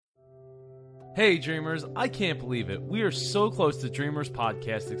Hey Dreamers, I can't believe it. We are so close to Dreamers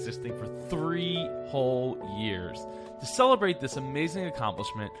Podcast existing for 3 whole years. To celebrate this amazing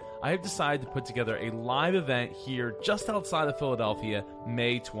accomplishment, I have decided to put together a live event here just outside of Philadelphia,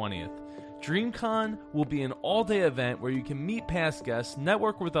 May 20th. DreamCon will be an all-day event where you can meet past guests,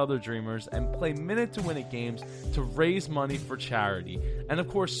 network with other Dreamers, and play minute-to-win-it games to raise money for charity, and of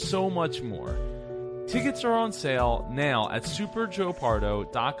course so much more. Tickets are on sale now at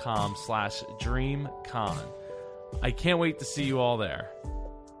superjoepardo.com/DreamCon. I can't wait to see you all there.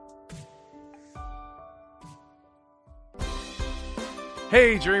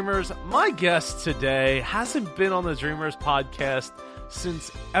 Hey Dreamers, my guest today hasn't been on the Dreamers podcast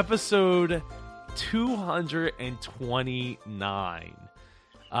since episode 229.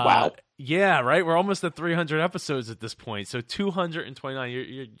 Wow. Yeah, right. We're almost at 300 episodes at this point. So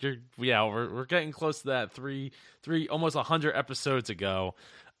 229. We're getting close to that. Three, almost 100 episodes ago.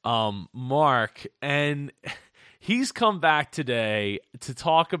 Mark, and he's come back today to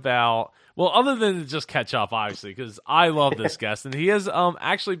talk about, well, other than to just catch up, obviously, because I love this guest, and he has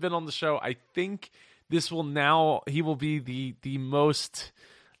actually been on the show. I think he will be the most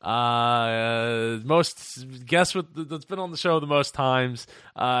guests that's been on the show the most times,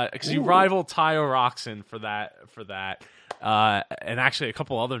 because you rival Tayo Roxon for that, and actually a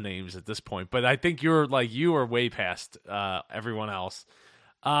couple other names at this point. But I think you are way past everyone else.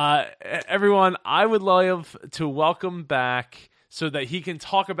 Everyone, I would love to welcome back so that he can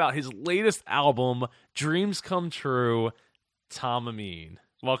talk about his latest album, Dreams Come True, Tom Ameen.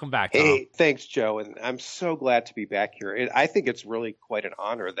 Welcome back, Tom. Hey, thanks, Joe, and I'm so glad to be back here. I think it's really quite an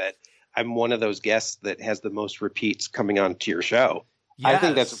honor that I'm one of those guests that has the most repeats coming onto your show. Yes. I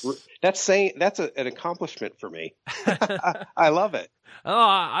think that's an accomplishment for me. I love it. Oh,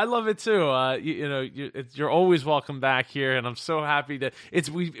 I love it too. You're always welcome back here, and I'm so happy that it's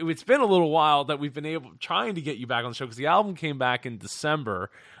been a little while that we've been trying to get you back on the show, because the album came back in December.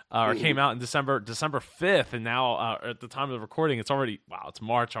 Came out in December 5th, and now at the time of the recording, it's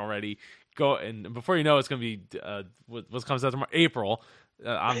March already. And before you know, it's going to be what comes out tomorrow, April.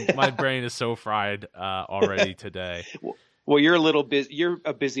 My brain is so fried already today. Well, you're a little busy. You're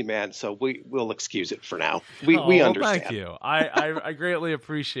a busy man, so we'll excuse it for now. We understand. Thank you. I greatly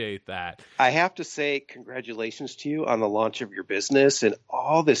appreciate that. I have to say congratulations to you on the launch of your business and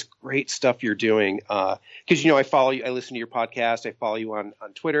all this great stuff you're doing. Because I follow you. I listen to your podcast. I follow you on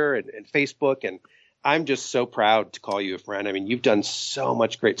Twitter and Facebook, and I'm just so proud to call you a friend. I mean, you've done so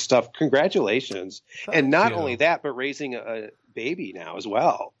much great stuff. Congratulations. And not only that, but raising a baby now as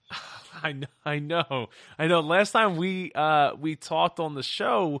well. I know. Last time we talked on the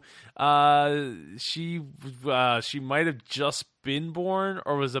show, she might have just been born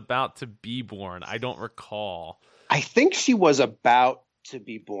or was about to be born. I don't recall. I think she was about to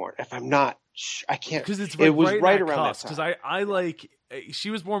be born. If I'm not, I can't, because it was right around that time. Because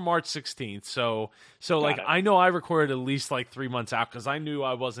she was born March 16th. So I know I recorded at least 3 months out, because I knew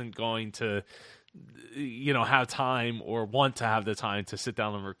I wasn't going to have time or want to have the time to sit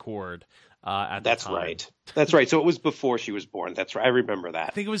down and record at the time. That's right. So it was before she was born. That's right. I remember that.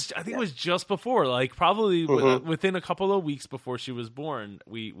 I think it was just before, probably within a couple of weeks before she was born,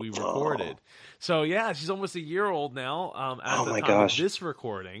 we recorded. So yeah, she's almost a year old now. At the time of this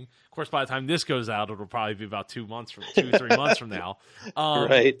recording. Of course, by the time this goes out, it'll probably be about 3 months from now.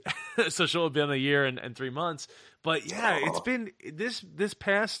 Right. So she'll have been a year and 3 months. But yeah, it's been this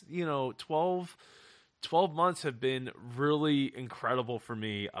past 12 months have been really incredible for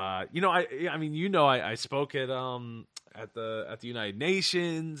me. I spoke at the United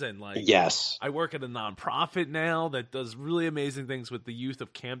Nations, and yes, I work at a nonprofit now that does really amazing things with the youth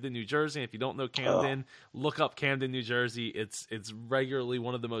of Camden, New Jersey. If you don't know Camden, look up Camden, New Jersey. It's regularly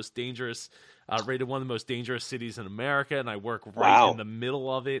one of the most dangerous, rated one of the most dangerous cities in America, and I work right in the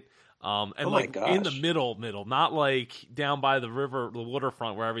middle of it. In the middle, not down by the river, the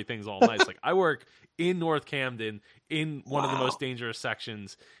waterfront where everything's all nice. I work in North Camden, in one of the most dangerous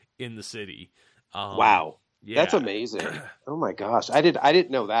sections in the city. Wow. Yeah. That's amazing. Oh my gosh. I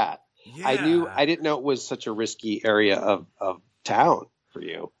didn't know that. Yeah. I didn't know it was such a risky area of town for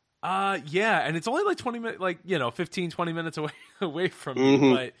you. Yeah, and it's only 20 minutes, 15, 20 minutes away from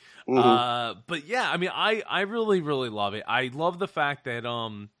me. But yeah, I mean, I really, really love it. I love the fact that,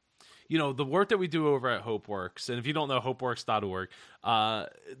 the work that we do over at HopeWorks, and if you don't know, hopeworks.org,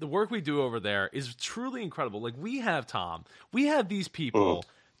 the work we do over there is truly incredible. We have these people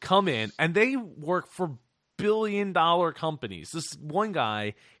come in, and they work for billion-dollar companies. This one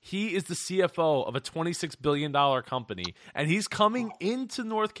guy, he is the CFO of a $26 billion company, and he's coming into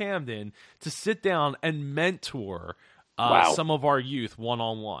North Camden to sit down and mentor some of our youth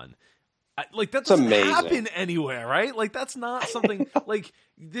one-on-one. Like, that It's doesn't amazing. happen anywhere, right? Like, that's not something like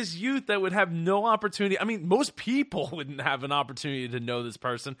this youth that would have no opportunity. I mean, most people wouldn't have an opportunity to know this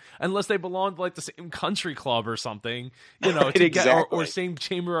person unless they belonged to like the same country club or something, you know, to Exactly. get or same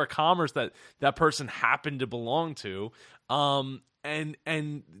chamber of commerce that person happened to belong to. And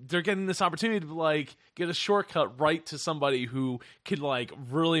they're getting this opportunity to like get a shortcut right to somebody who could like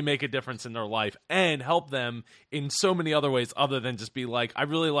really make a difference in their life and help them in so many other ways other than just be like, I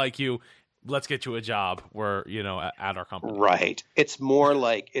really like you. Let's get you a job where, you know, at our company. Right. It's more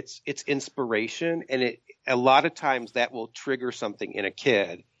like it's inspiration, and a lot of times that will trigger something in a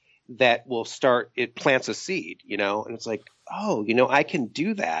kid that will it plants a seed, you know, and it's like, oh, you know, I can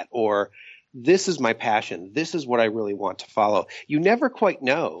do that, or this is my passion. This is what I really want to follow. You never quite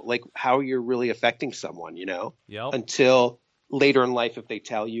know like how you're really affecting someone, you know, until later in life if they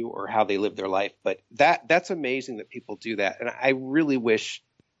tell you, or how they live their life. But that's amazing that people do that. And I really wish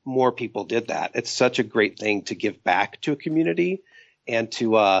more people did that. It's such a great thing to give back to a community and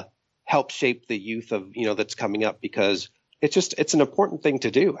to help shape the youth of, you know, that's coming up, because it's an important thing to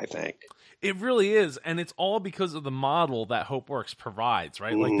do, I think. It really is, and it's all because of the model that HopeWorks provides,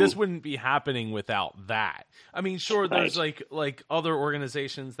 right? Like, this wouldn't be happening without that. I mean, sure, there's like other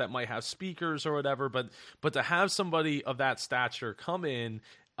organizations that might have speakers or whatever, but to have somebody of that stature come in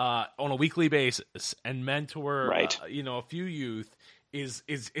on a weekly basis and mentor, you know, a few youth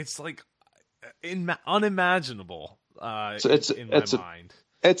it's like unimaginable in my mind.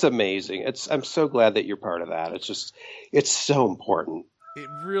 It's amazing. I'm so glad that you're part of that. It's so important. It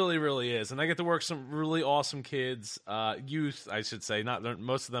really, really is. And I get to work some really awesome kids, youth, I should say. Not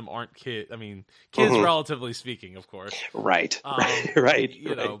most of them aren't kids. I mean, kids, relatively speaking, of course. Right.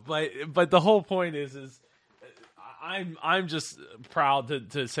 You know, but the whole point is I'm just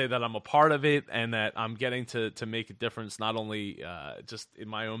proud to say that I'm a part of it, and that I'm getting to make a difference, not only just in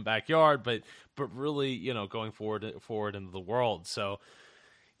my own backyard, but really, you know, going forward into the world. So.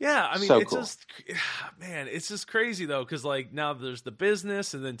 Yeah, I mean, so it's cool. just, man, it's just crazy, though, because, like, now there's the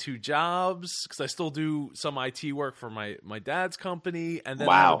business and then 2 jobs, because I still do some IT work for my dad's company, and then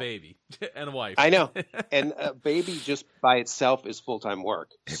I have a baby and a wife. I know. And a baby just by itself is full-time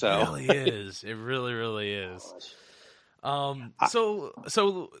work. It really is. It really, really is.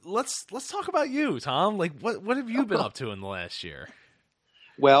 So let's talk about you, Tom. Like, what have you been up to in the last year?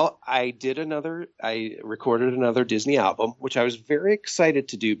 Well, I recorded another Disney album, which I was very excited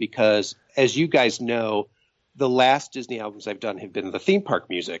to do because, as you guys know, the last Disney albums I've done have been the theme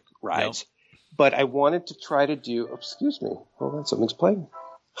park music rides. Yep. But I wanted to try to do, excuse me, hold on, something's playing.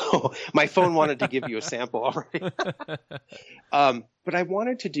 My phone wanted to give you a sample already. But I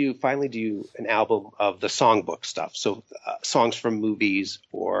wanted to finally do an album of the songbook stuff. So songs from movies,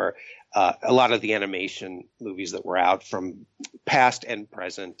 or a lot of the animation movies that were out from past and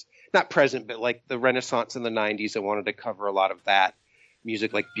present. Not present, but like the Renaissance in the 90s. I wanted to cover a lot of that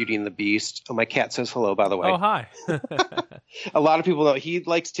music, like Beauty and the Beast. Oh, my cat says hello, by the way. Oh, hi. A lot of people know he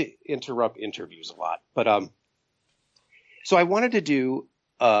likes to interrupt interviews a lot. But so I wanted to do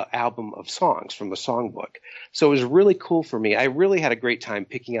album of songs from the songbook. So it was really cool for me. I really had a great time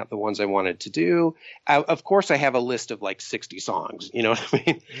picking out the ones I wanted to do. Of course, I have a list of like 60 songs. You know what I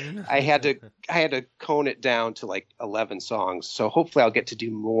mean? I had to cone it down to like 11 songs. So hopefully I'll get to do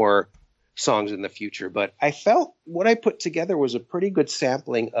more songs in the future. But I felt what I put together was a pretty good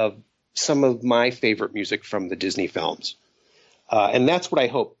sampling of some of my favorite music from the Disney films. And that's what I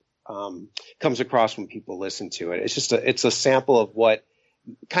hope comes across when people listen to it. It's a sample of what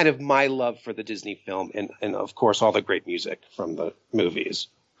kind of my love for the Disney film, and of course all the great music from the movies.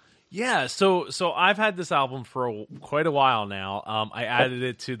 Yeah, so I've had this album for quite a while now. I added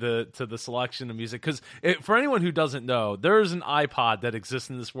it to the selection of music because for anyone who doesn't know, there is an iPod that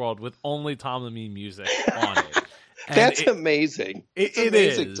exists in this world with only Tom Ameen music on it. That's amazing. It's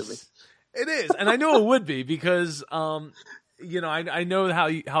amazing to me. It is, and I knew it would be because you know, I know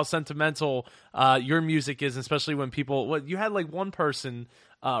how sentimental your music is, especially when people. You had like one person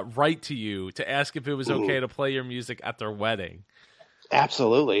write to you to ask if it was okay to play your music at their wedding.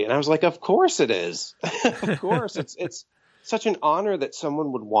 Absolutely, and I was like, of course it is. Of course, it's such an honor that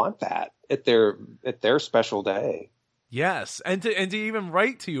someone would want that at their special day. Yes, and to even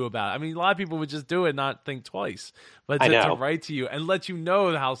write to you about it. I mean, a lot of people would just do it, not think twice, but to write to you and let you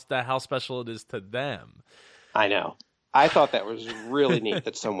know how special it is to them. I know. I thought that was really neat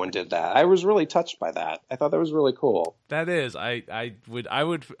that someone did that. I was really touched by that. I thought that was really cool. That is. I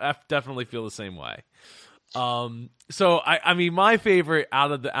would definitely feel the same way. So I mean, my favorite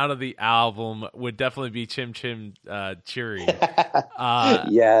out of the album would definitely be Chim Chim Cherry. He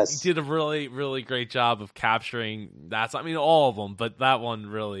Yes. did a really, really great job of capturing that. I mean, all of them, but that one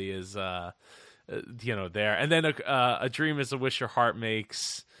really is, there. And then a Dream Is a Wish Your Heart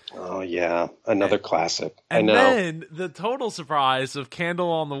Makes. Oh yeah, another classic. I And know. then the total surprise of Candle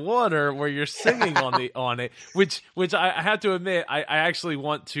on the Water, where you're singing on it, which I have to admit, I actually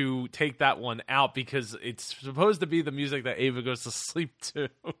want to take that one out because it's supposed to be the music that Ava goes to sleep to.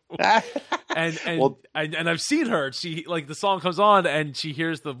 and I've seen her. She like the song comes on and she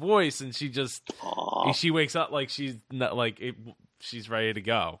hears the voice and she wakes up like she's not she's ready to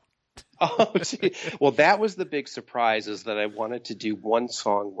go. Oh, gee. Well, that was the big surprise, is that I wanted to do one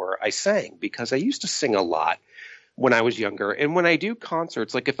song where I sang, because I used to sing a lot when I was younger. And when I do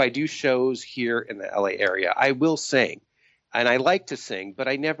concerts, like if I do shows here in the LA area, I will sing. And I like to sing, but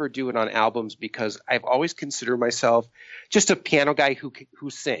I never do it on albums because I've always considered myself just a piano guy who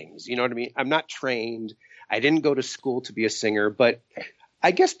sings. You know what I mean? I'm not trained. I didn't go to school to be a singer, but I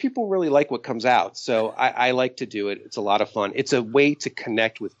guess people really like what comes out. So I like to do it. It's a lot of fun. It's a way to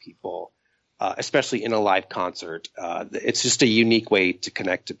connect with people, especially in a live concert. It's just a unique way to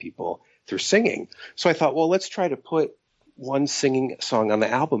connect to people through singing. So I thought, well, let's try to put one singing song on the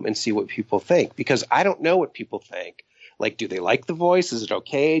album and see what people think, because I don't know what people think. Like, do they like the voice? Is it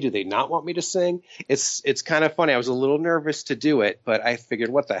okay? Do they not want me to sing? It's kind of funny. I was a little nervous to do it, but I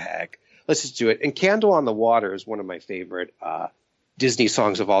figured, what the heck? Let's just do it. And Candle on the Water is one of my favorite Disney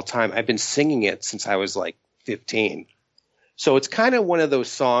songs of all time. I've been singing it since I was like 15. So it's kind of one of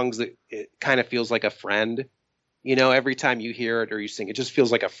those songs that it kind of feels like a friend. You know, every time you hear it or you sing, it just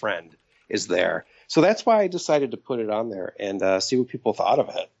feels like a friend is there. So that's why I decided to put it on there and see what people thought of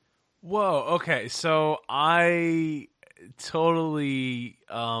it. Whoa. Okay. So I totally,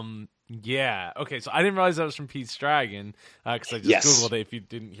 yeah. Okay. So I didn't realize that was from Pete's Dragon because I just Googled it. If you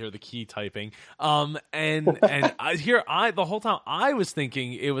didn't hear the key typing, and the whole time I was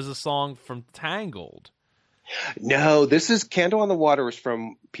thinking it was a song from Tangled. No, this is Candle on the Water was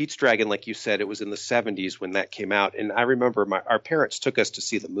from Pete's Dragon. Like you said, it was in the 70s when that came out. And I remember our parents took us to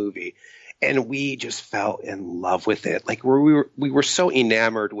see the movie and we just fell in love with it. Like we were so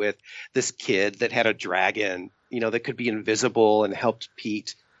enamored with this kid that had a dragon, that could be invisible and helped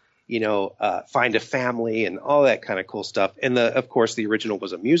Pete, find a family and all that kind of cool stuff. And of course, the original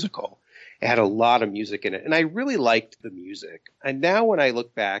was a musical. It had a lot of music in it. And I really liked the music. And now when I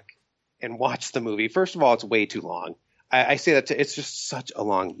look back and watch the movie, first of all, it's way too long. I say that it's just such a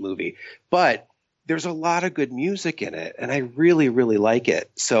long movie, but there's a lot of good music in it. And I really, really like it.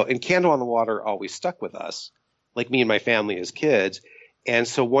 So, and Candle on the Water always stuck with us, like me and my family as kids. And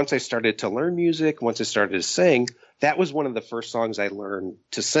so once I started to learn music, once I started to sing, that was one of the first songs I learned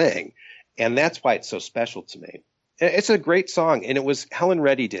to sing. And that's why it's so special to me. It's a great song. And it was Helen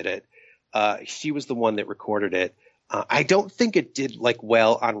Reddy did it. She was the one that recorded it. I don't think it did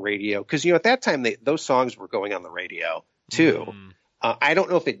well on radio because, at that time, those songs were going on the radio too. I don't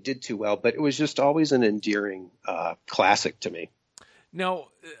know if it did too well, but it was just always an endearing classic to me. Now,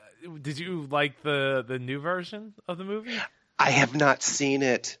 did you like the new version of the movie? I have not seen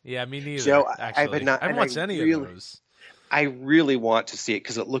it. Yeah, me neither. Joe, actually. I haven't watched any of those. I really want to see it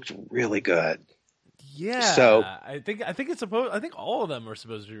because it looked really good. Yeah. So I think all of them are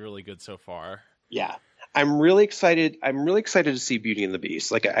supposed to be really good so far. Yeah. I'm really excited. I'm really excited to see Beauty and the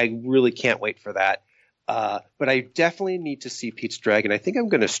Beast. I really can't wait for that. But I definitely need to see Pete's Dragon. I think I'm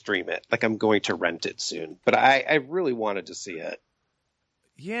going to stream it. I'm going to rent it soon. But I really wanted to see it.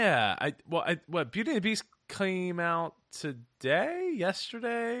 Yeah. Beauty and the Beast came out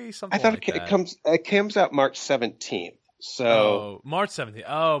yesterday, something. I thought it comes out March 17th. So March 17th.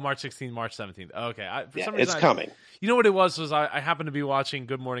 Oh, March 16th, March 17th. Okay. Some reason it's coming. You know what it was I happened to be watching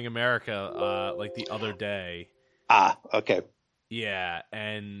Good Morning America the other day. Ah, okay. Yeah,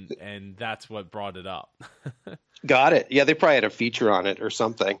 and that's what brought it up. Got it. Yeah, they probably had a feature on it or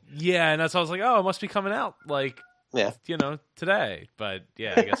something. Yeah, and that's why I was like, oh, it must be coming out today. But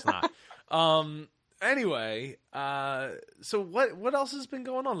yeah, I guess not. Anyway, so what else has been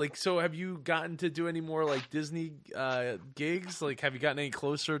going on? So have you gotten to do any more Disney gigs? Have you gotten any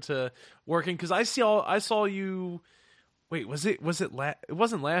closer to working? Because I saw you. Wait, was it? It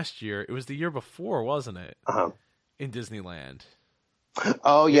wasn't last year. It was the year before, wasn't it? In Disneyland.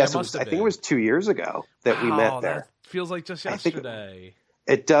 Oh yes, I think it was 2 years ago that we met there. That feels like just yesterday.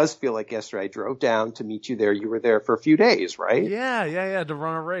 It does feel like yesterday. I drove down to meet you there. You were there for a few days, right? Yeah. To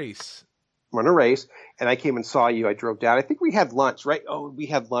run a race. And I came and saw you. I drove down. I think we had lunch, right? Oh, we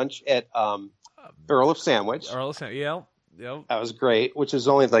had lunch at Earl of Sandwich. Yeah. Yep. That was great, which is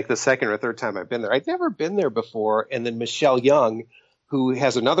only like the second or third time I've been there. I'd never been there before. And then Michelle Young, who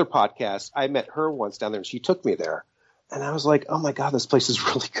has another podcast, I met her once down there and she took me there. And I was like, oh my God, this place is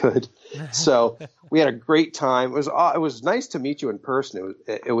really good. So we had a great time. It was nice to meet you in person.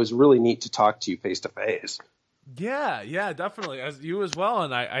 It was really neat to talk to you face to face. Yeah, definitely. As you as well.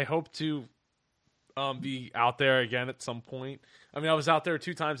 And I hope to be out there again at some point. I mean, I was out there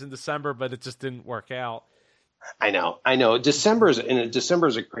 2 times in December, but it just didn't work out. I know. December is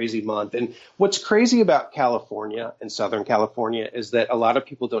a crazy month. And what's crazy about California and Southern California is that a lot of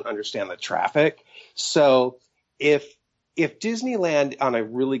people don't understand the traffic. So if Disneyland on a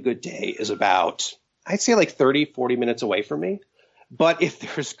really good day is about, I'd say like 30, 40 minutes away from me. But if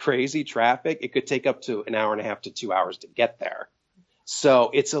there's crazy traffic, it could take up to an hour and a half to 2 hours to get there.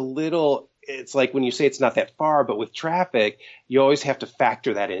 So it's like when you say it's not that far, but with traffic, you always have to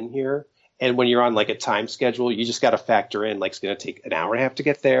factor that in here. And when you're on like a time schedule, you just got to factor in like it's going to take an hour and a half to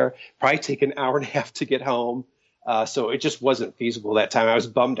get there, probably take an hour and a half to get home. So it just wasn't feasible that time. I was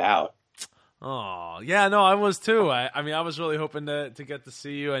bummed out. Oh, yeah, no, I was too. I mean, I was really hoping to get to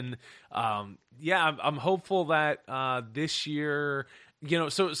see you. And I'm hopeful that this year,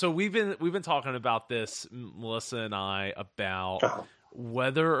 so we've been talking about this, Melissa and I, about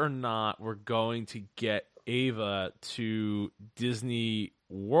whether or not we're going to get Ava to Disney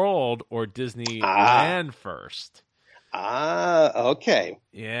World or Disneyland first. Okay.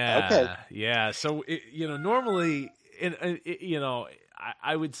 Yeah. Okay. Yeah. So, normally,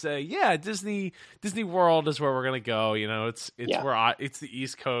 I would say, yeah, Disney World is where we're gonna go. It's where it's the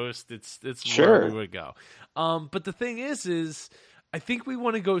East Coast. It's sure. where we would go. But the thing is I think we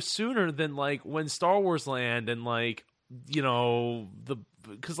want to go sooner than like when Star Wars Land and like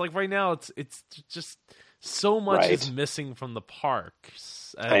because like right now it's just so much is missing from the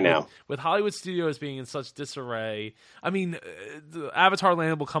parks. I know. With Hollywood Studios being in such disarray, I mean, the Avatar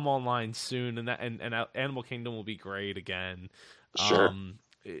Land will come online soon, and Animal Kingdom will be great again. Sure.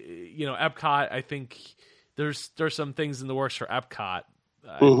 Epcot, I think there's some things in the works for Epcot.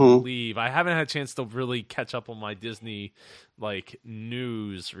 I believe I haven't had a chance to really catch up on my Disney like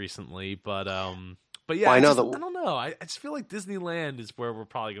news recently, but yeah, well, I don't know. I just feel like Disneyland is where we're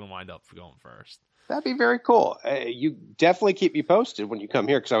probably going to wind up going first. That'd be very cool. You definitely keep me posted when you come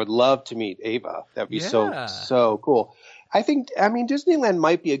here because I would love to meet Ava. That'd be so cool. I mean, Disneyland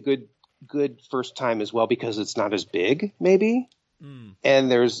might be a good first time as well because it's not as big, maybe.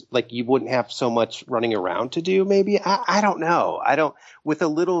 And there's like you wouldn't have so much running around to do. Maybe I don't know. With a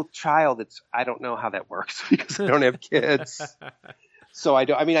little child. I don't know how that works because I don't have kids. So I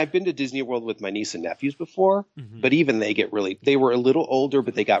don't. I mean, I've been to Disney World with my niece and nephews before, but even they were a little older,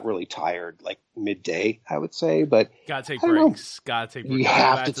 but they got really tired, like midday, I would say. But gotta take breaks. You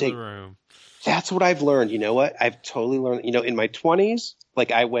have to take. The room. That's what I've learned. You know what? I've totally learned. In my 20s,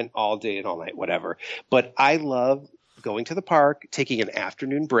 like I went all day and all night, whatever. But I love going to the park, taking an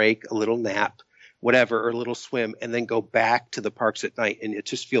afternoon break, a little nap, whatever, or a little swim, and then go back to the parks at night, and it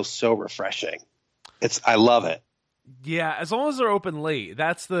just feels so refreshing. I love it. Yeah, as long as they're open late,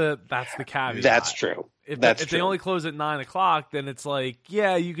 that's the caveat. That's true. If they only close at 9:00, then it's like,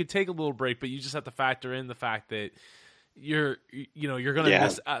 yeah, you could take a little break, but you just have to factor in the fact that you're going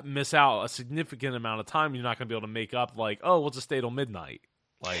to miss out a significant amount of time. You're not going to be able to make up like, oh, we'll just stay till midnight.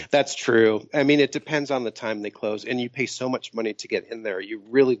 Like that's true. I mean, it depends on the time they close, and you pay so much money to get in there. You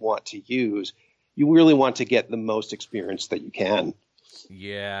really want to get the most experience that you can.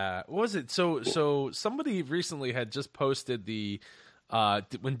 Yeah. What was it? So somebody recently had just posted the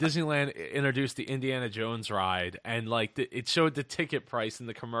when Disneyland introduced the Indiana Jones ride, and like it showed the ticket price in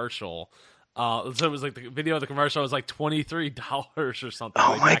the commercial. So it was like the video of the commercial was like $23 or something.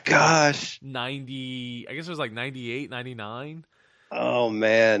 Oh like my gosh. 90, I guess it was like 98, 99. Oh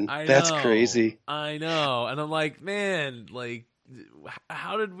man, that's crazy. I know. And I'm like, man, like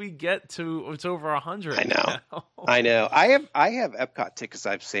how did we get to it's over 100? I know. I have Epcot tickets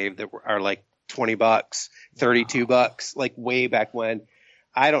I've saved that are like $20, $32, like way back when.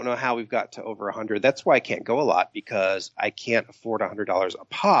 I don't know how we've got to over 100. That's why I can't go a lot because I can't afford $100 a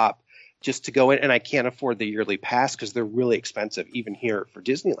pop just to go in, and I can't afford the yearly pass because they're really expensive even here for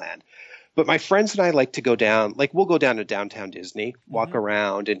Disneyland. But my friends and I like to go down, like we'll go down to downtown Disney, walk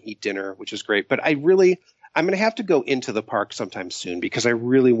around and eat dinner, which is great. But I'm going to have to go into the park sometime soon because I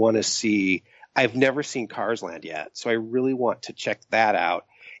really want to see, I've never seen Cars Land yet. So I really want to check that out.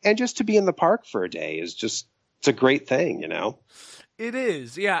 And just to be in the park for a day it's a great thing, It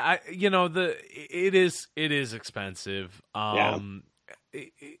is. Yeah. It is expensive.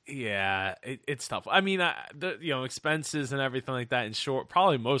 Yeah, it's tough. I mean, expenses and everything like that.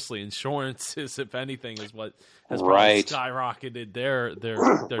 Probably mostly insurances, if anything, is what has probably Right. skyrocketed their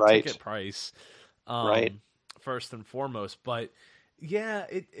Right. ticket price, Right. first and foremost. But yeah,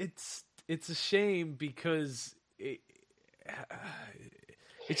 it's a shame because it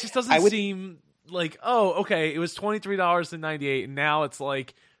just doesn't seem like, oh, okay, it was $23.98, and now it's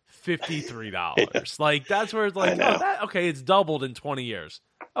like $53. Like, that's where it's like, oh, okay, it's doubled in 20 years.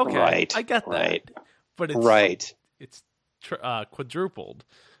 Okay, right. I get that. Right. But it's quadrupled.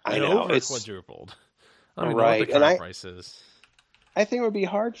 I know. Over quadrupled. I don't even know what the current price is. I think it would be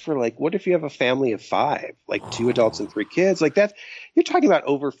hard for, like, what if you have a family of 5, like 2 adults and 3 kids? Like, that, you're talking about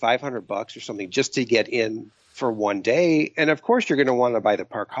over $500 or something just to get in for one day. And of course, you're going to want to buy the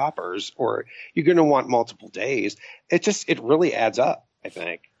park hoppers, or you're going to want multiple days. It really adds up, I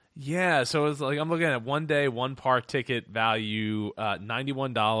think. Yeah, so it's like I'm looking at 1 day, 1 park ticket value,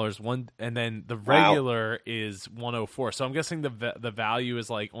 $91. And then the regular is $104. So I'm guessing the value is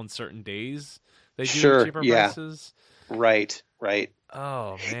like on certain days they do cheaper prices. Right.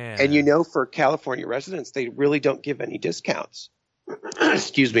 Oh man! And for California residents, they really don't give any discounts.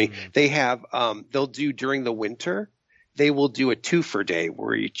 Excuse me. They have they'll do during the winter. They will do a 2-for day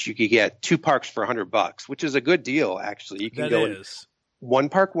where you could get 2 parks for $100, which is a good deal actually. You can go in one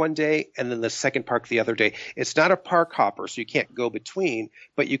park one day and then the second park the other day. It's not a park hopper, so you can't go between,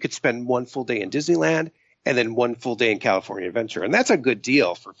 but you could spend 1 full day in Disneyland and then 1 full day in California Adventure, and that's a good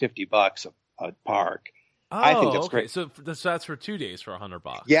deal for $50 a park. Oh, I think that's great. So that's for 2 days for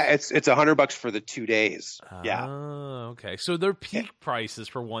 $100. Yeah, it's $100 for the 2 days. Yeah. Oh, okay. So their peak prices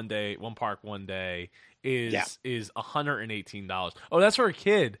for 1 day, 1 park 1 day is $118. Oh, that's for a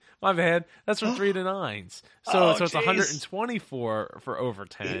kid. My bad. That's for 3 to 9s. So it's $124 for over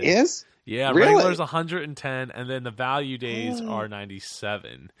 10. It is? Yeah, really? Regular's 110, and then the value days are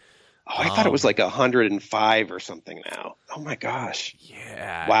 97. Oh, I thought it was like 105 or something now. Oh my gosh.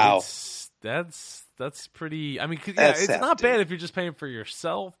 Yeah. Wow. That's pretty. I mean, it's not bad if you're just paying for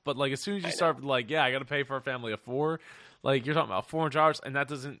yourself, but like as soon as you start, like, I got to pay for a family of 4. Like, you're talking about $400, and that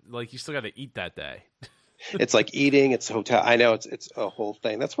doesn't, like, you still got to eat that day. It's like eating. It's hotel. I know it's a whole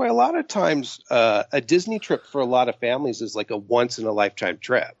thing. That's why a lot of times a Disney trip for a lot of families is like a once in a lifetime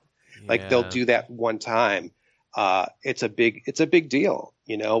trip. Yeah. Like they'll do that one time. It's a big deal.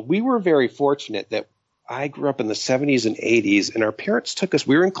 We were very fortunate that I grew up in the 70s and 80s, and our parents took us.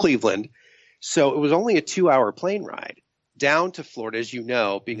 We were in Cleveland. So it was only a 2-hour plane ride down to Florida, as you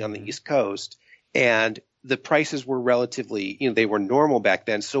know, being on the East Coast. And the prices were relatively, they were normal back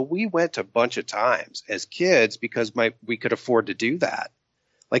then. So we went a bunch of times as kids because we could afford to do that,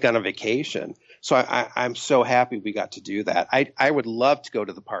 like on a vacation. So I'm so happy we got to do that. I would love to go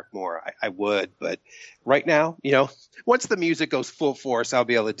to the park more. I would. But right now, once the music goes full force, I'll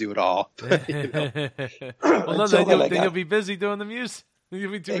be able to do it all. Well, no, then you'll be busy doing the music.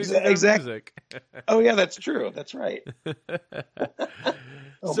 You'll be too busy doing music. Oh, yeah, that's true. That's right.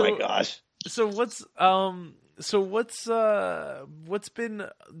 My gosh. So what's been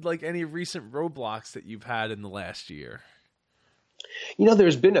like any recent roadblocks that you've had in the last year?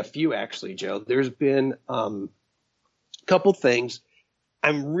 There's been a few actually, Joe. There's been a couple things.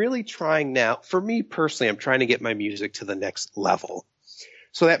 I'm really trying now. For me personally, I'm trying to get my music to the next level.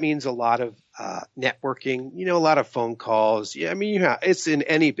 So that means a lot of networking, a lot of phone calls. Yeah, I mean, it's in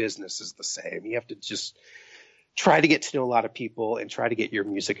any business is the same. You have to just try to get to know a lot of people and try to get your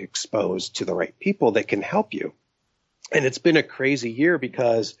music exposed to the right people that can help you. And it's been a crazy year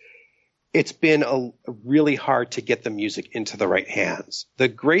because it's been really hard to get the music into the right hands. The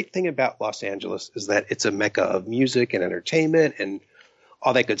great thing about Los Angeles is that it's a mecca of music and entertainment and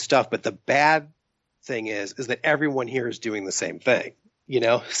all that good stuff. But the bad thing is that everyone here is doing the same thing.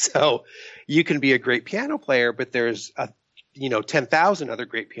 So you can be a great piano player, but there's 10,000 other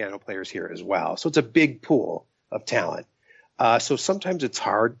great piano players here as well. So it's a big pool of talent. So sometimes it's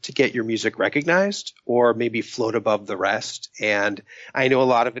hard to get your music recognized or maybe float above the rest. And I know a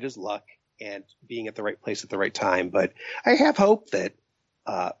lot of it is luck and being at the right place at the right time. But I have hope that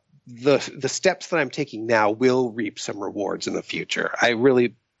the steps that I'm taking now will reap some rewards in the future.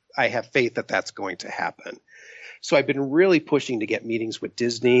 I have faith that that's going to happen. So I've been really pushing to get meetings with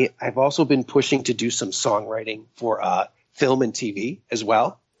Disney. I've also been pushing to do some songwriting for film and TV as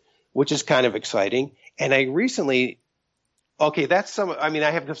well, which is kind of exciting. And I recently, I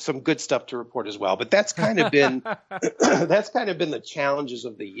have some good stuff to report as well, but that's kind of been, the challenges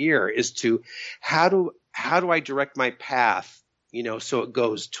of the year is to how do I direct my path, so it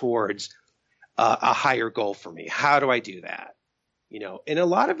goes towards a higher goal for me. How do I do that? And a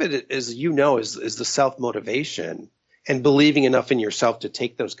lot of it is, is the self-motivation and believing enough in yourself to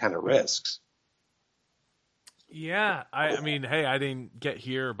take those kind of risks. Yeah, I mean, hey, I didn't get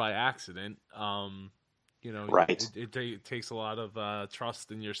here by accident. Right. It takes a lot of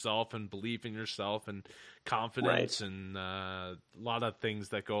trust in yourself and belief in yourself and confidence, Right. and a lot of things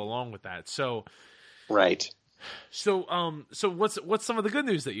that go along with that. So, Right. so what's some of the good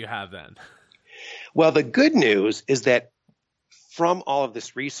news that you have then? Well, the good news is that from all of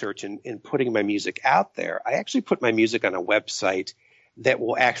this research and putting my music out there, I actually put my music on a website that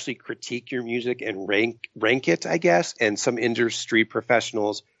will actually critique your music and rank it, I guess. And some industry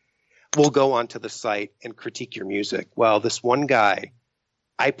professionals will go onto the site and critique your music. Well, this one guy,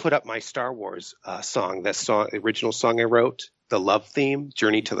 I put up my Star Wars song, the original song I wrote, the love theme,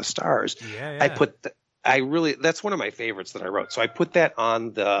 Journey to the Stars. Yeah. That's one of my favorites that I wrote. So I put that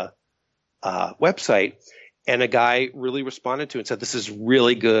on the website, and a guy really responded to it and said, "This is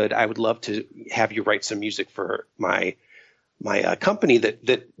really good. I would love to have you write some music for my company."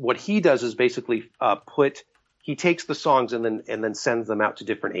 That what he does is basically he takes the songs and then sends them out to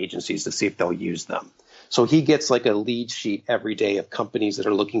different agencies to see if they'll use them. So he gets like a lead sheet every day of companies that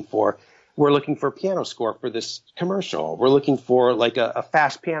are we're looking for a piano score for this commercial. We're looking for like a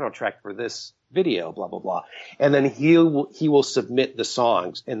fast piano track for this video, blah, blah, blah. And then he will submit the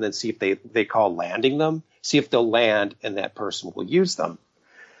songs and then see if they call landing them, see if they'll land and that person will use them.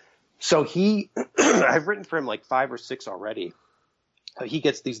 So I've written for him like 5 or 6 already. He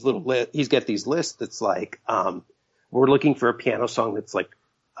gets these he's got these lists that's like, we're looking for a piano song that's like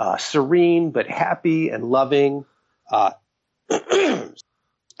serene but happy and loving.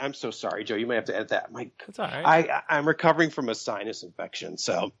 I'm so sorry, Joe. You might have to edit that. That's all right. I'm recovering from a sinus infection,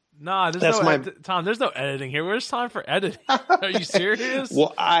 so Tom, there's no editing here. Where's time for editing? Are you serious?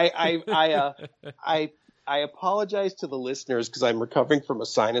 Well, I apologize to the listeners because I'm recovering from a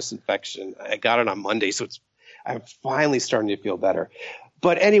sinus infection. I got it on Monday, so I'm finally starting to feel better.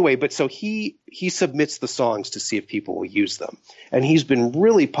 But anyway, so he submits the songs to see if people will use them. And he's been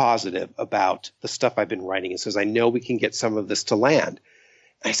really positive about the stuff I've been writing. He says, "I know we can get some of this to land."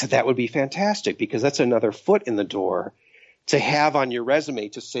 I said, "That would be fantastic, because that's another foot in the door to have on your resume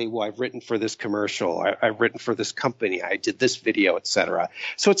to say, well, I've written for this commercial, I've written for this company, I did this video, etc."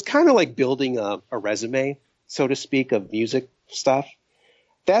 So it's kind of like building a resume, so to speak, of music stuff.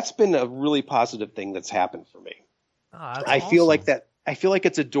 That's been a really positive thing that's happened for me. I feel like that. I feel like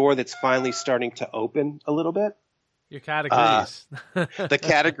it's a door that's finally starting to open a little bit. Your cat agrees. The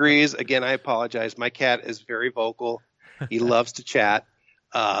cat agrees. Again, I apologize. My cat is very vocal. He loves to chat.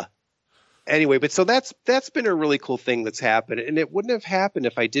 Anyway, but so that's been a really cool thing that's happened. And it wouldn't have happened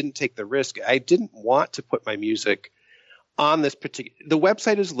if I didn't take the risk. I didn't want to put my music on this the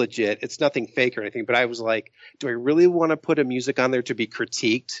website is legit. It's nothing fake or anything, but I was like, do I really want to put a music on there to be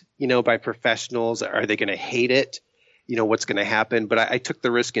critiqued, by professionals? Are they going to hate it? What's going to happen? But I took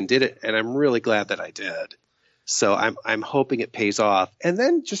the risk and did it. And I'm really glad that I did. So I'm hoping it pays off. And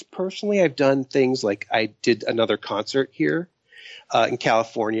then just personally, I've done things like I did another concert here in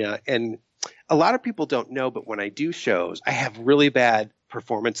California. And a lot of people don't know, but when I do shows, I have really bad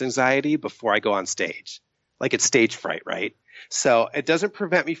performance anxiety before I go on stage. Like it's stage fright, right? So it doesn't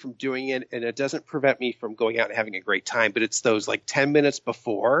prevent me from doing it, and it doesn't prevent me from going out and having a great time. But it's those like 10 minutes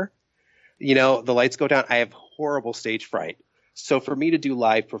before, the lights go down. I have horrible stage fright. So for me to do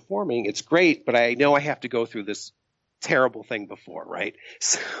live performing, it's great, but I know I have to go through this terrible thing before, right?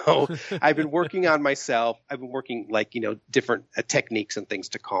 So I've been working on myself. I've been working different techniques and things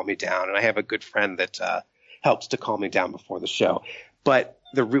to calm me down. And I have a good friend that helps to calm me down before the show. But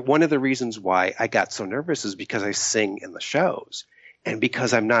one of the reasons why I got so nervous is because I sing in the shows. And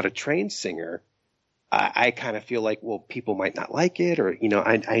because I'm not a trained singer, I kind of feel like, well, people might not like it. Or,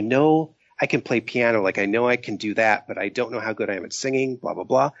 I know I can play piano. Like I know I can do that, but I don't know how good I am at singing, blah, blah,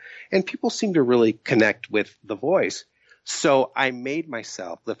 blah. And people seem to really connect with the voice. So I made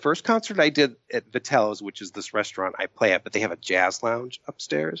myself the first concert I did at Vitello's, which is this restaurant I play at, but they have a jazz lounge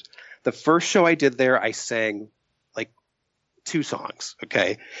upstairs. The first show I did there, I sang like 2 songs.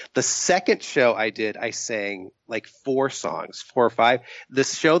 Okay. The second show I did, I sang like 4 songs, 4 or 5.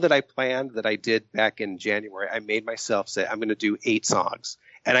 This show that I planned that I did back in January, I made myself say, I'm going to do 8 songs.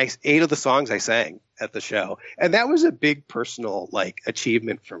 And 8 of the songs I sang at the show. And that was a big personal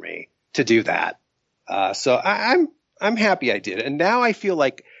achievement for me to do that. So I'm happy I did it. And now I feel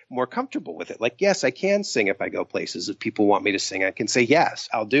like more comfortable with it. Like, yes, I can sing if I go places. If people want me to sing, I can say, yes,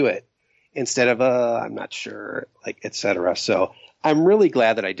 I'll do it instead of, I'm not sure, et cetera. So I'm really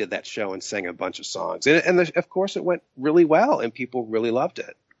glad that I did that show and sang a bunch of songs. And of course it went really well and people really loved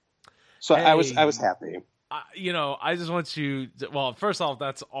it. So hey, I was happy. I just want you to, well, first off,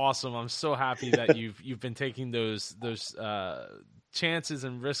 that's awesome. I'm so happy that you've been taking those chances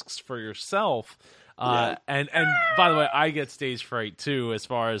and risks for yourself. And by the way, I get stage fright too, as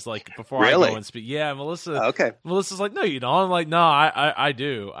far as like before I go and speak. Yeah, Melissa. Okay. Melissa's like, no, you don't. I'm like, no, I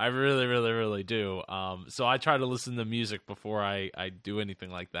do. I really, really, really do. So I try to listen to music before I do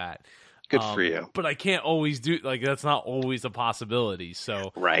anything like that. Good for you. But I can't always do, like, that's not always a possibility.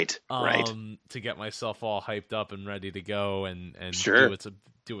 So right. To get myself all hyped up and ready to go and sure.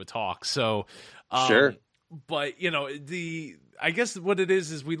 do a talk. So sure. But I guess what it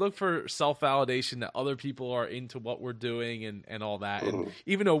is we look for self-validation that other people are into what we're doing and all that. And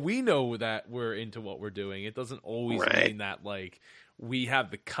even though we know that we're into what we're doing, it doesn't always mean that like we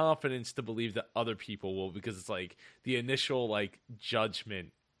have the confidence to believe that other people will, because it's like the initial like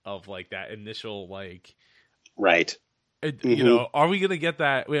judgment of like that initial like you know, are we gonna get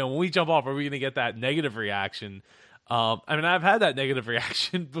that, you know, when we jump off, are we gonna get that negative reaction? I mean, I've had that negative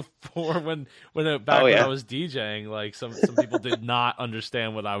reaction before when when I was DJing. Like some people did not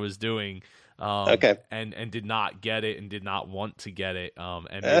understand what I was doing, and did not get it and did not want to get it, and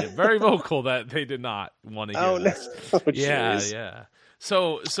made it very vocal that they did not want to hear this. Yeah.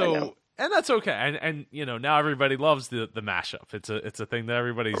 So and that's okay. And you know, now everybody loves the mashup. It's a thing that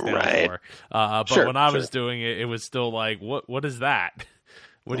everybody's down for. But when I was doing it, it was still like, what is that?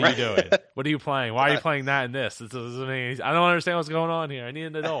 What are you doing? What are you playing? Why are you playing that and this? I don't understand what's going on here. I need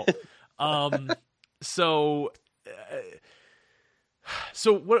an adult. So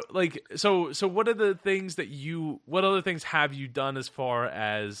what are the things what other things have you done as far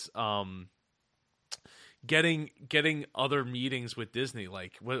as getting other meetings with Disney?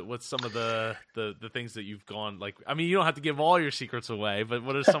 Like what's some of the things that you've gone, like, I mean, you don't have to give all your secrets away, but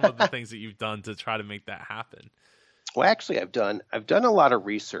what are some of the things that you've done to try to make that happen? Well, actually, I've done a lot of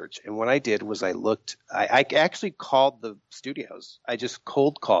research, and what I did was I actually called the studios. I just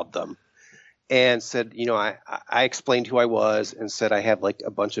cold called them and said, you know, I explained who I was and said I have like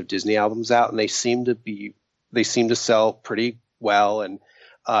a bunch of Disney albums out, and they seem to sell pretty well. And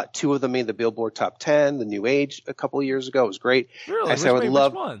two of them made the Billboard Top 10, The New Age, a couple of years ago. It was great. Really?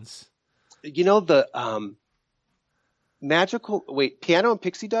 Which ones? You know, the Piano and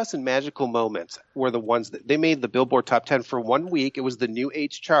Pixie Dust and Magical Moments were the ones that they made the Billboard Top 10 for 1 week. It was the New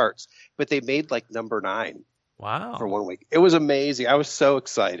Age charts, but they made like number 9. Wow. For 1 week. It was amazing. I was so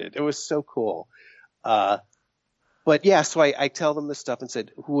excited. It was so cool. But yeah, so I tell them this stuff and said,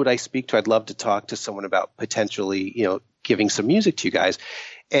 who would I speak to? I'd love to talk to someone about potentially, you know, giving some music to you guys.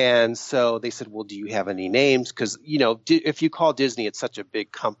 And so they said, well, do you have any names? Because, you know, if you call Disney, it's such a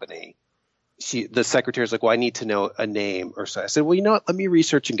big company. The secretary's like, well, I need to know a name or so. I said, well, you know what? Let me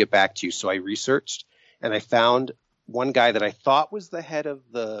research and get back to you. So I researched and I found one guy that I thought was the head of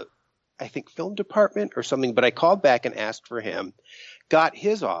the, I think, film department or something. But I called back and asked for him, got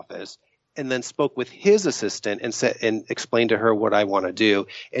his office, and then spoke with his assistant and explained to her what I want to do.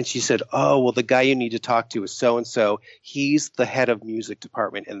 And she said, oh, well, the guy you need to talk to is so-and-so. He's the head of music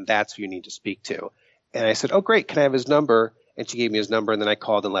department, and that's who you need to speak to. And I said, oh, great. Can I have his number? And she gave me his number, and then I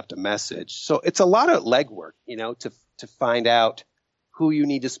called and left a message. So it's a lot of legwork, you know, to find out who you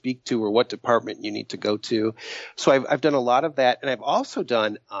need to speak to or what department you need to go to. So I've done a lot of that. And I've also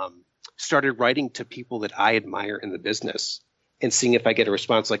started writing to people that I admire in the business and seeing if I get a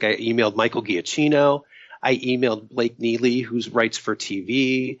response. Like I emailed Michael Giacchino. I emailed Blake Neely, who writes for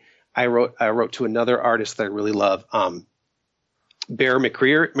TV. I wrote to another artist that I really love, Bear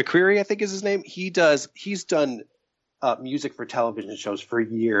McCreary, I think is his name. He's done music for television shows for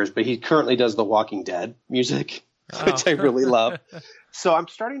years, but he currently does the Walking Dead music, which I really love. So I'm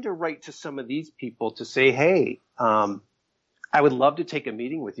starting to write to some of these people to say, hey, I would love to take a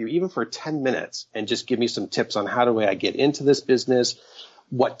meeting with you, even for 10 minutes, and just give me some tips on how do I get into this business?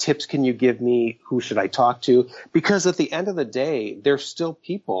 What tips can you give me? Who should I talk to? Because at the end of the day, they're still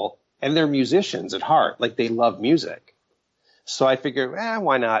people and they're musicians at heart. Like they love music. So I figured,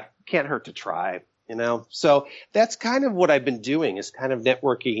 why not? Can't hurt to try. You know, so that's kind of what I've been doing, is kind of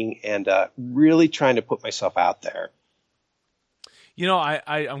networking and really trying to put myself out there. You know,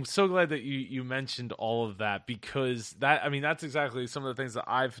 I'm so glad that you mentioned all of that, because that's exactly some of the things that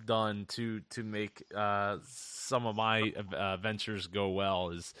I've done to make some of my ventures go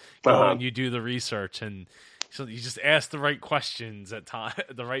well, is when you do the research and so you just ask the right questions at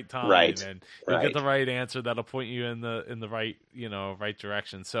the right time, and you get the right answer that'll point you in the right, you know, right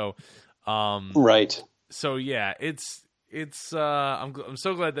direction. So. So yeah, it's I'm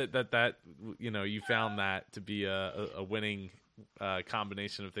so glad that you know, you found that to be a winning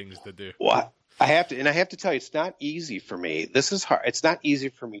combination of things to do. Well, I have to tell you, it's not easy for me. This is hard. It's not easy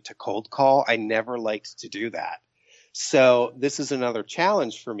for me to cold call. I never liked to do that. So this is another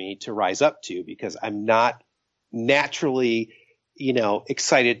challenge for me to rise up to, because I'm not naturally,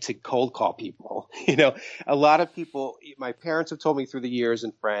 excited to cold call people. A lot of people, my parents have told me through the years,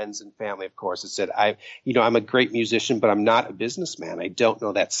 and friends and family, of course, have said, I'm a great musician, but I'm not a businessman. I don't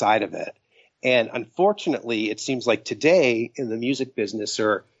know that side of it. And unfortunately, it seems like today in the music business,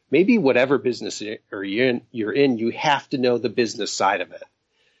 or maybe whatever business you're in, you have to know the business side of it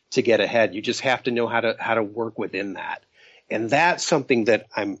to get ahead. You just have to know how to work within that. And that's something that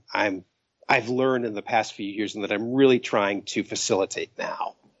I've learned in the past few years, and that I'm really trying to facilitate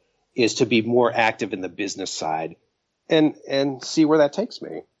now, is to be more active in the business side and see where that takes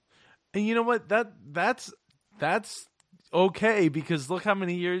me. And you know what? That's okay, because look how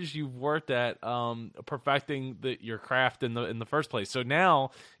many years you've worked at perfecting your craft in the first place. So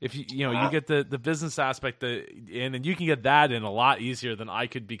now, if you get the business aspect in, and you can get that in a lot easier than I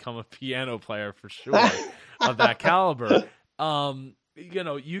could become a piano player for sure of that caliber.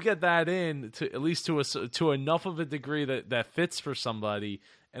 You get that in to at least to enough of a degree that fits for somebody,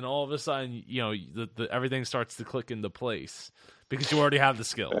 and all of a sudden, everything starts to click into place because you already have the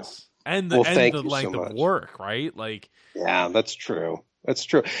skills. And the length of work, right? Like, yeah, that's true. That's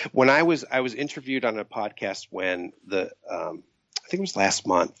true. When I was interviewed on a podcast when I think it was last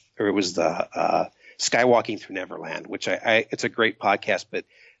month, or it was the Skywalking Through Neverland, which it's a great podcast, but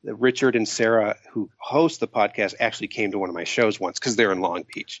Richard and Sarah, who host the podcast, actually came to one of my shows once, because they're in Long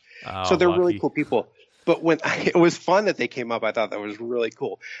Beach. Oh, so they're lucky. really cool people. But it was fun that they came up. I thought that was really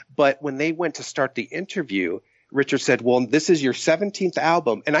cool. But when they went to start the interview, Richard said, well, this is your 17th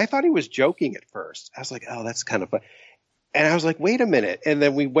album. And I thought he was joking at first. I was like, oh, that's kind of fun. And I was like, wait a minute. And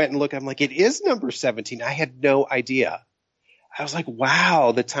then we went and looked. I'm like, it is number 17. I had no idea. I was like,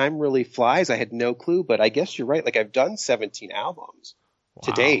 wow, the time really flies. I had no clue. But I guess you're right. Like, I've done 17 albums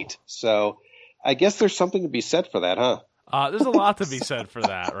to date. So I guess there's something to be said for that, huh? There's a lot to be said for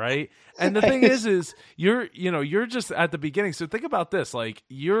that, right? And the thing is you're just at the beginning. So think about this. Like,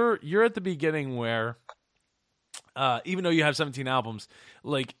 you're at the beginning where even though you have 17 albums,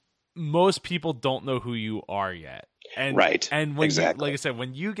 like, most people don't know who you are yet. And right. And when exactly. like I said,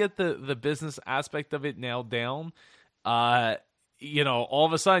 when you get the business aspect of it nailed down, all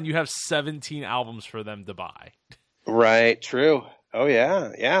of a sudden you have 17 albums for them to buy. Right. True. Oh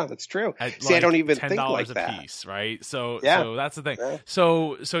yeah. Yeah, that's true. See, I don't even think like that. $10 a piece, right? So that's the thing.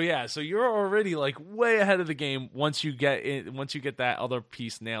 Yeah. So you're already like way ahead of the game once you get that other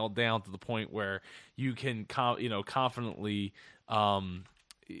piece nailed down to the point where you can confidently go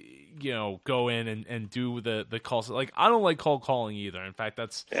in and do the calls. Like, I don't like cold calling either. In fact,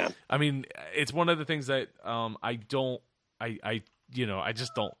 I mean, it's one of the things that I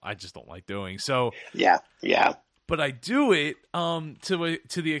just don't like doing. So yeah. But I do it to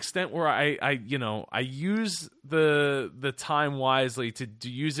the extent where I use the time wisely to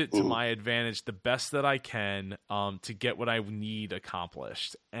use it to my advantage the best that I can to get what I need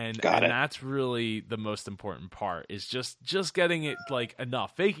accomplished, and that's really the most important part, is just getting it like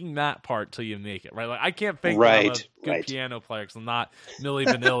enough, faking that part till you make it, right? Like, I can't fake that I'm a good piano player because I'm not Milli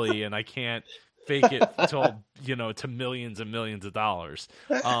Vanilli, and I can't fake it to millions and millions of dollars.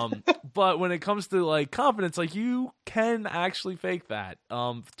 But when it comes to like confidence, like, you can actually fake that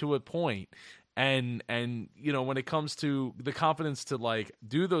to a point. And when it comes to the confidence to like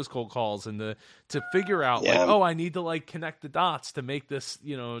do those cold calls and to figure out like, oh, I need to like connect the dots to make this,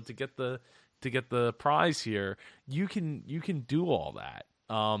 to get the prize here, you can do all that.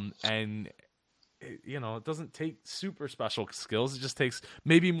 And it doesn't take super special skills. It just takes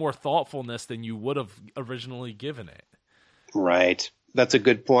maybe more thoughtfulness than you would have originally given it. Right. That's a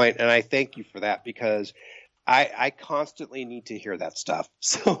good point. And I thank you for that, because I constantly need to hear that stuff.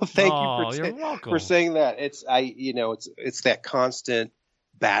 So thank you for saying that. It's that constant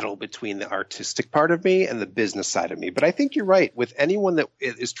battle between the artistic part of me and the business side of me. But I think you're right. With anyone that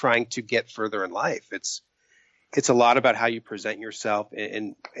is trying to get further in life, it's a lot about how you present yourself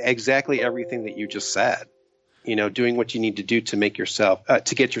and exactly everything that you just said. Doing what you need to do to make yourself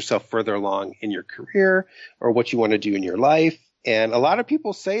to get yourself further along in your career or what you want to do in your life. And a lot of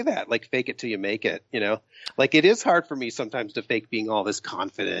people say that, like, fake it till you make it. Like, it is hard for me sometimes to fake being all this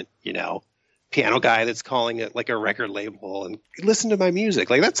confident, piano guy that's calling it like a record label and listen to my music.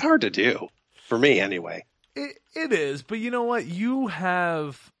 Like, that's hard to do for me anyway. It is, but you know what? You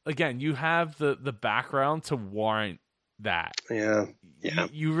have the background to warrant that. Yeah.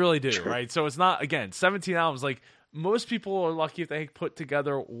 You really do, right? So it's not, again, 17 albums. Like, most people are lucky if they put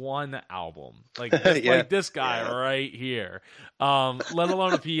together one album, like Yeah. like this guy Yeah. right here, let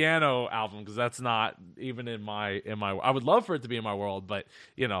alone a piano album, because that's not even in my. I would love for it to be in my world, but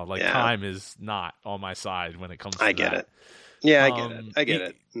like Yeah. time is not on my side when it comes to I get that. it. Yeah, I get it. I get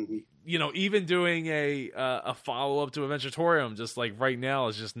it. Mm-hmm. Even doing a follow up to Adventuratorium just like right now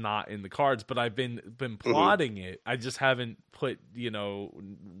is just not in the cards. But I've been plotting it. I just haven't put needle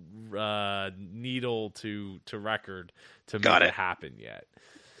to record to make it happen yet.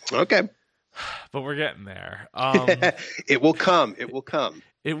 Okay, but we're getting there. It will come. It will come.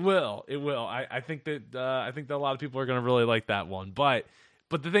 It will. It will. I think that a lot of people are going to really like that one, but.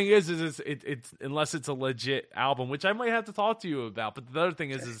 But the thing is it's unless it's a legit album, which I might have to talk to you about. But the other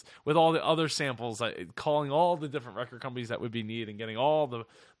thing is with all the other samples, calling all the different record companies that would be needed and getting all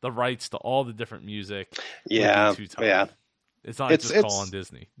the rights to all the different music. Yeah, would be too tough. Yeah. It's not just calling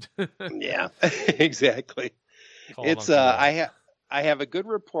Disney. Yeah, exactly. I have a good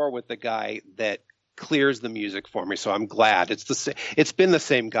rapport with the guy that clears the music for me, so I'm glad. It's been the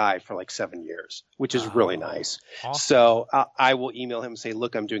same guy for like 7 years, which is really nice. Awesome. So I will email him and say,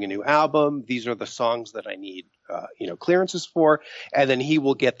 look, I'm doing a new album. These are the songs that I need clearances for, and then he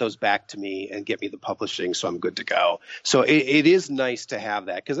will get those back to me and get me the publishing, so I'm good to go. So it is nice to have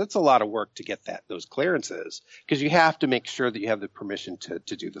that, because it's a lot of work to get those clearances, because you have to make sure that you have the permission to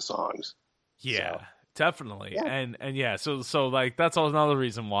do the songs. Yeah. So. Definitely. Yeah. And yeah, so like that's another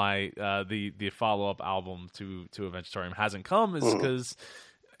reason why the follow-up album to Adventuratorium hasn't come is because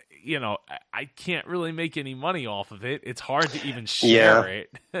I can't really make any money off of it. It's hard to even share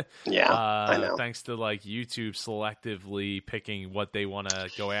it. Yeah. I know. Thanks to like YouTube selectively picking what they want to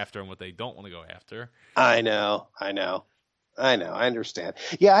go after and what they don't want to go after. I know. I understand.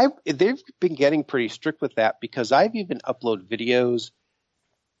 Yeah, they've been getting pretty strict with that, because I've even uploaded videos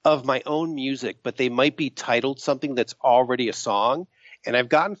of my own music, but they might be titled something that's already a song. And I've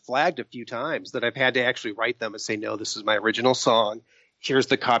gotten flagged a few times that I've had to actually write them and say, no, this is my original song. Here's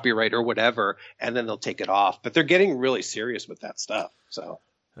the copyright or whatever. And then they'll take it off. But they're getting really serious with that stuff. So,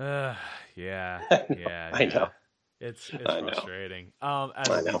 yeah. I know. It's frustrating as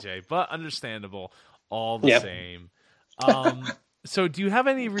a DJ, but understandable all the same. So do you have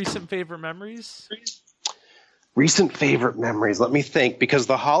any recent favorite memories? Recent favorite memories. Let me think, because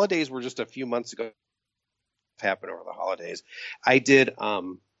the holidays were just a few months ago. Happened over the holidays. I did,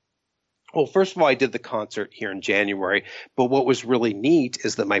 first of all, I did the concert here in January, but what was really neat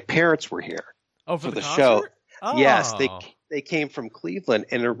is that my parents were here for the show. Oh. Yes, they came from Cleveland,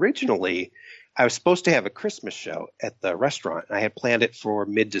 and originally I was supposed to have a Christmas show at the restaurant. I had planned it for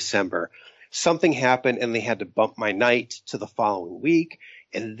mid-December. Something happened, and they had to bump my night to the following week.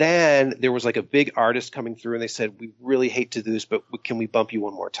 And then there was like a big artist coming through, and they said, we really hate to do this, but can we bump you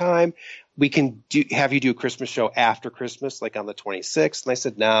one more time? We can have you do a Christmas show after Christmas, like on the 26th. And I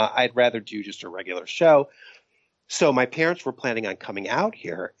said, nah, I'd rather do just a regular show. So my parents were planning on coming out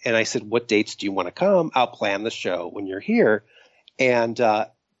here. And I said, what dates do you want to come? I'll plan the show when you're here. And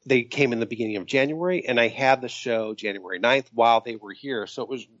they came in the beginning of January, and I had the show January 9th while they were here. So it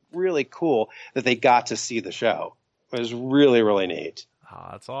was really cool that they got to see the show. It was really, really neat. Oh,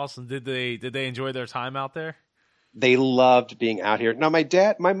 that's awesome. Did they enjoy their time out there? They loved being out here. Now,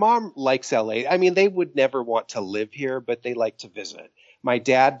 my mom likes LA. I mean, they would never want to live here, but they like to visit. My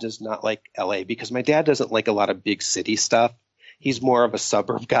dad does not like LA because my dad doesn't like a lot of big city stuff. He's more of a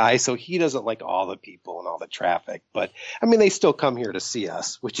suburb guy, so he doesn't like all the people and all the traffic. But, I mean, they still come here to see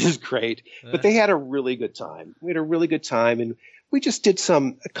us, which is great. But they had a really good time. We had a really good time, and we just did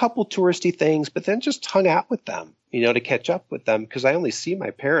a couple touristy things, but then just hung out with them, to catch up with them, because I only see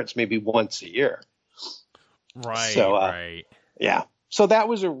my parents maybe once a year. Right. So, right. Yeah. So that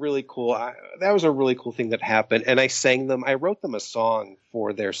was a really cool thing that happened. And I wrote them a song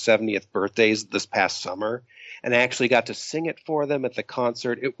for their 70th birthdays this past summer, and I actually got to sing it for them at the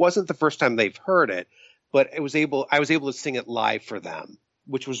concert. It wasn't the first time they've heard it, but I was able to sing it live for them,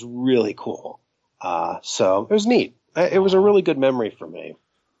 which was really cool. So it was neat. It was a really good memory for me.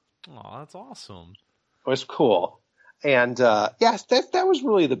 Oh, that's awesome. It was cool. And yes, that was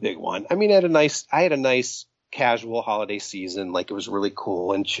really the big one. I mean, I had a nice casual holiday season. Like, it was really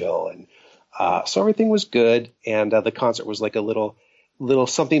cool and chill, and so everything was good. And the concert was like a little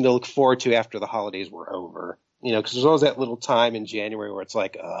something to look forward to after the holidays were over. Because there's always that little time in January where it's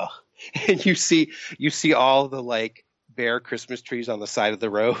like, and you see all the like bare Christmas trees on the side of the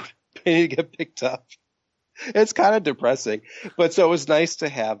road ready to get picked up. It's kind of depressing, but so it was nice to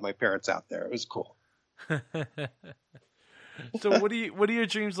have my parents out there. It was cool. So what are your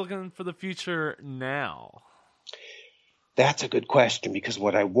dreams looking for the future now? That's a good question, because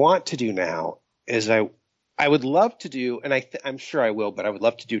what I want to do now is I I would love to do, and I'm sure I will, but I would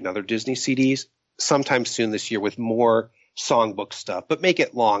love to do another Disney CDs sometime soon this year with more songbook stuff, but make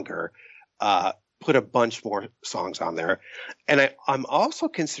it longer. Put a bunch more songs on there. And I'm also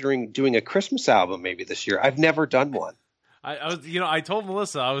considering doing a Christmas album maybe this year. I've never done one. I was, I told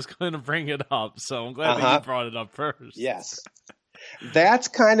Melissa I was going to bring it up, so I'm glad that you brought it up first. Yes. That's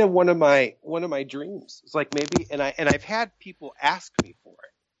kind of one of my dreams. It's like maybe, and I've had people ask me for it,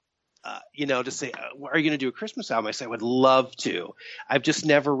 to say, are you going to do a Christmas album? I say, I would love to. I've just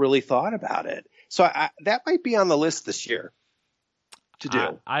never really thought about it. So that might be on the list this year to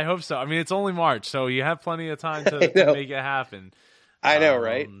do. I hope so. I mean, it's only March, so you have plenty of time to make it happen. I know,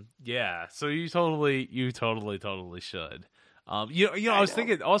 right? Yeah. So you totally should. I was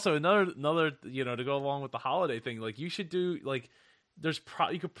thinking also another, to go along with the holiday thing, like you should do like,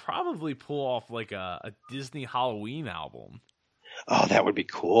 you could probably pull off like a Disney Halloween album. Oh, that would be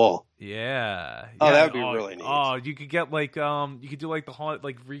cool. Yeah. Oh, that would be really neat. Oh, you could get like you could do like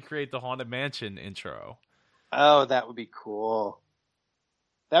recreate the Haunted Mansion intro. Oh, that would be cool.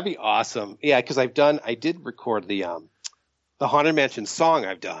 That'd be awesome. Yeah, because I did record the Haunted Mansion song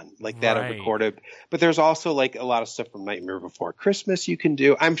I've done. Like that I've recorded. But there's also like a lot of stuff from Nightmare Before Christmas you can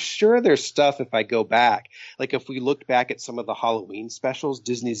do. I'm sure there's stuff if I go back. Like if we looked back at some of the Halloween specials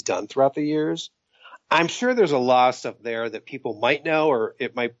Disney's done throughout the years, I'm sure there's a lot of stuff there that people might know or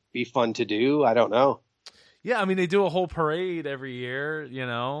it might be fun to do. I don't know. Yeah, I mean, they do a whole parade every year,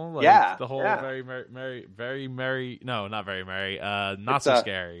 like the whole very merry, no, not very merry, not so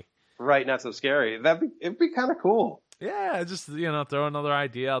scary. Right, not so scary. It'd be kind of cool. Yeah, just, throw another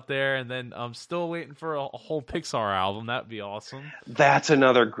idea out there, and then I'm still waiting for a whole Pixar album. That'd be awesome. That's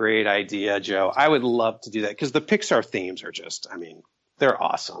another great idea, Joe. I would love to do that, because the Pixar themes are just, they're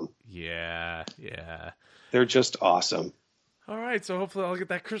awesome. Yeah. They're just awesome. All right, so hopefully I'll get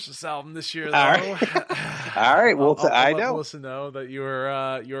that Christmas album this year, though. All right. Well, I'll let Melissa know that you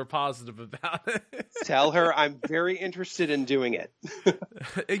were positive about it. Tell her I'm very interested in doing it.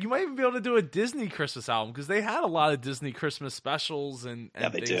 You might even be able to do a Disney Christmas album, because they had a lot of Disney Christmas specials and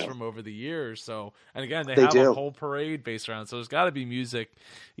things from over the years. So, and again, they have a whole parade based around. So there's got to be music,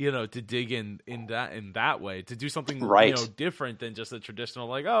 to dig in that way, to do something different than just a traditional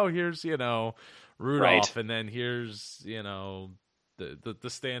like, oh, here's Rudolph, and then here's the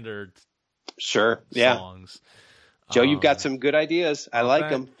standard songs. Joe, you've got some good ideas. I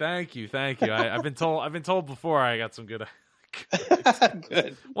like them. Thank you. I've been told before I got some good.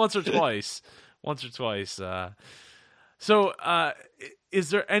 Good. Once or twice. So,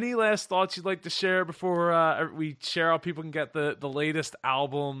 is there any last thoughts you'd like to share before we share how people can get the latest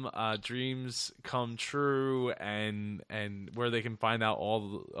album, Dreams Come True, and where they can find out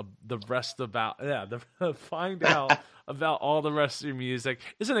all the rest about find out about all the rest of your music?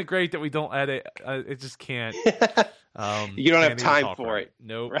 Isn't it great that we don't edit? It just can't. You don't have time for it.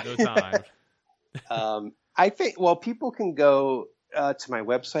 Nope, no time. I think people can go to my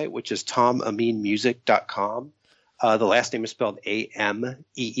website, which is tomameenmusic.com. The last name is spelled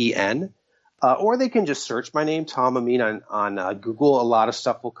Ameen. Or they can just search my name, Tom Ameen, on Google. A lot of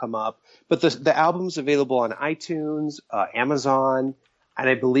stuff will come up. But the album's available on iTunes, Amazon, and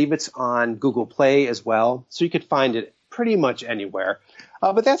I believe it's on Google Play as well. So you could find it pretty much anywhere.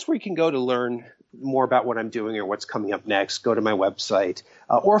 But that's where you can go to learn more about what I'm doing or what's coming up next. Go to my website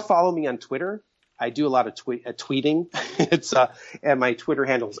or follow me on Twitter. I do a lot of tweeting. It's and my Twitter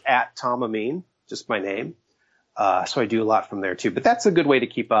handle is @TomAmeen, just my name. So I do a lot from there too, but that's a good way to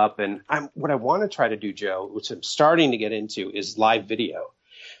keep up. And what I want to try to do, Joe, which I'm starting to get into, is live video,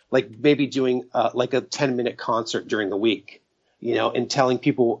 like maybe doing like a 10-minute concert during the week, and telling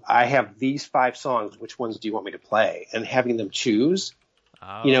people I have these 5 songs. Which ones do you want me to play? And having them choose,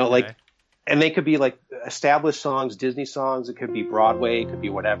 okay. And they could be like established songs, Disney songs. It could be Broadway. It could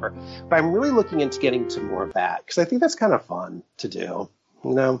be whatever. But I'm really looking into getting to more of that because I think that's kind of fun to do,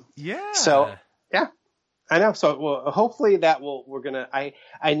 Yeah. So, yeah. I know. So hopefully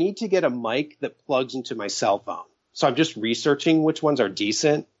I need to get a mic that plugs into my cell phone. So I'm just researching which ones are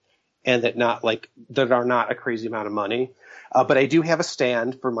decent and that are not a crazy amount of money. But I do have a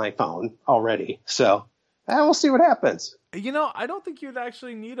stand for my phone already. So we'll see what happens. I don't think you'd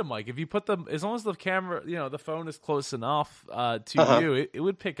actually need a mic if you put as long as the camera, the phone is close enough to you, it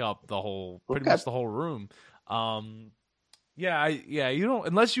would pick up pretty much the whole room. You don't,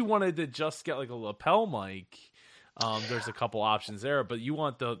 unless you wanted to just get like a lapel mic. There's a couple options there, but you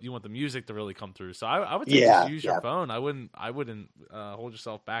want the music to really come through. So I would say just use your phone. I wouldn't hold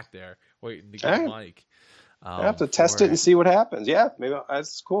yourself back there waiting to get a mic. I have to test it and see what happens. Yeah, maybe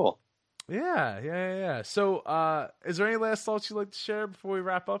that's cool. Yeah. So, is there any last thoughts you'd like to share before we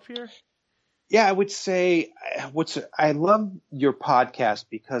wrap up here? Yeah, I would say I love your podcast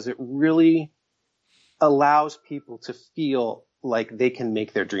because it really allows people to feel like they can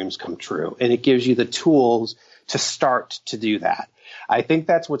make their dreams come true. And it gives you the tools to start to do that. I think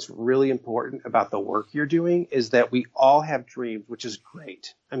that's what's really important about the work you're doing is that we all have dreams, which is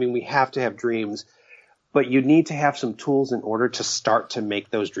great. I mean, we have to have dreams, but you need to have some tools in order to start to make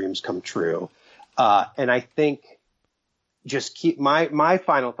those dreams come true. And I think just keep my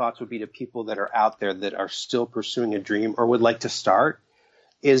final thoughts would be to people that are out there that are still pursuing a dream or would like to start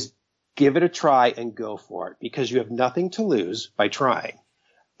is give it a try and go for it because you have nothing to lose by trying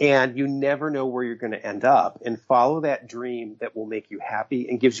and you never know where you're going to end up and follow that dream that will make you happy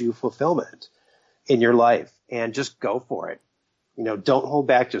and gives you fulfillment in your life and just go for it. You know, don't hold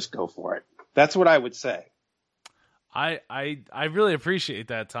back, just go for it. That's what I would say. I really appreciate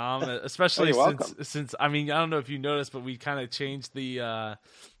that, Tom, especially since I mean, I don't know if you noticed, but we kind of changed the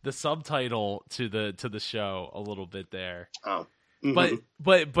subtitle to the show a little bit there. Oh. Mm-hmm.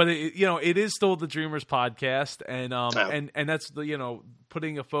 But it, you know, it is still the Dreamers podcast, and that's the, you know,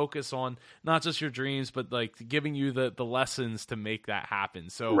 putting a focus on not just your dreams, but like giving you the lessons to make that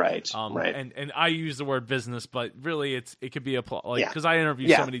happen. So right. And I use the word business, but really it could be because I interview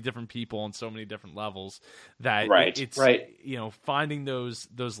so many different people on so many different levels that it's you know, finding those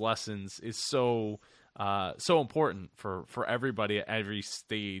lessons is so important for everybody at every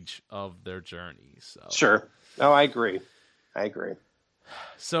stage of their journey. So sure. No, I agree.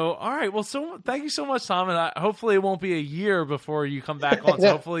 So, all right. Well, so thank you so much, Tom. And hopefully it won't be a year before you come back on.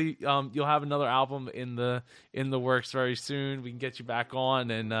 So hopefully you'll have another album in the works very soon. We can get you back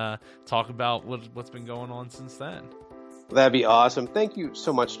on and talk about what's been going on since then. That'd be awesome. Thank you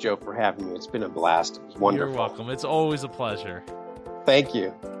so much, Joe, for having me. It's been a blast. It was wonderful. You're welcome. It's always a pleasure. Thank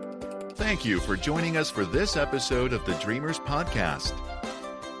you. Thank you for joining us for this episode of the Dreamers Podcast.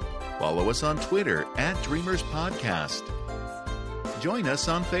 Follow us on Twitter @Dreamers Podcast. Join us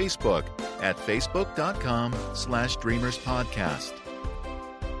on Facebook at facebook.com/Dreamers Podcast.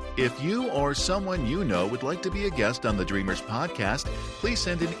 If you or someone you know would like to be a guest on the Dreamers Podcast, please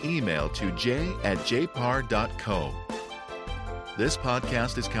send an email to j@jpar.co. This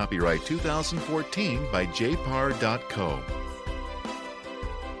podcast is copyright 2014 by jpar.co.